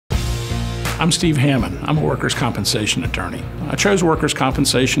I'm Steve Hammond. I'm a workers' compensation attorney. I chose workers'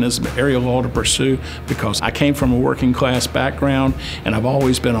 compensation as an area of law to pursue because I came from a working class background and I've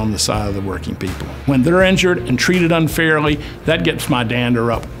always been on the side of the working people. When they're injured and treated unfairly, that gets my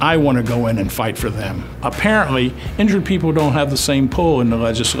dander up. I want to go in and fight for them. Apparently, injured people don't have the same pull in the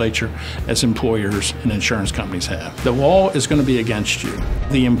legislature as employers and insurance companies have. The law is going to be against you.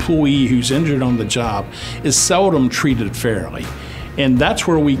 The employee who's injured on the job is seldom treated fairly. And that's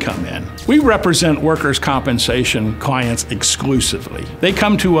where we come in. We represent workers' compensation clients exclusively. They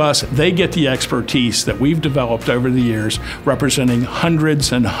come to us, they get the expertise that we've developed over the years representing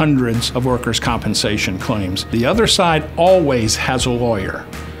hundreds and hundreds of workers' compensation claims. The other side always has a lawyer.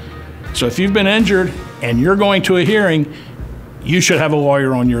 So if you've been injured and you're going to a hearing, you should have a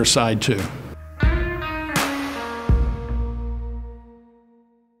lawyer on your side too.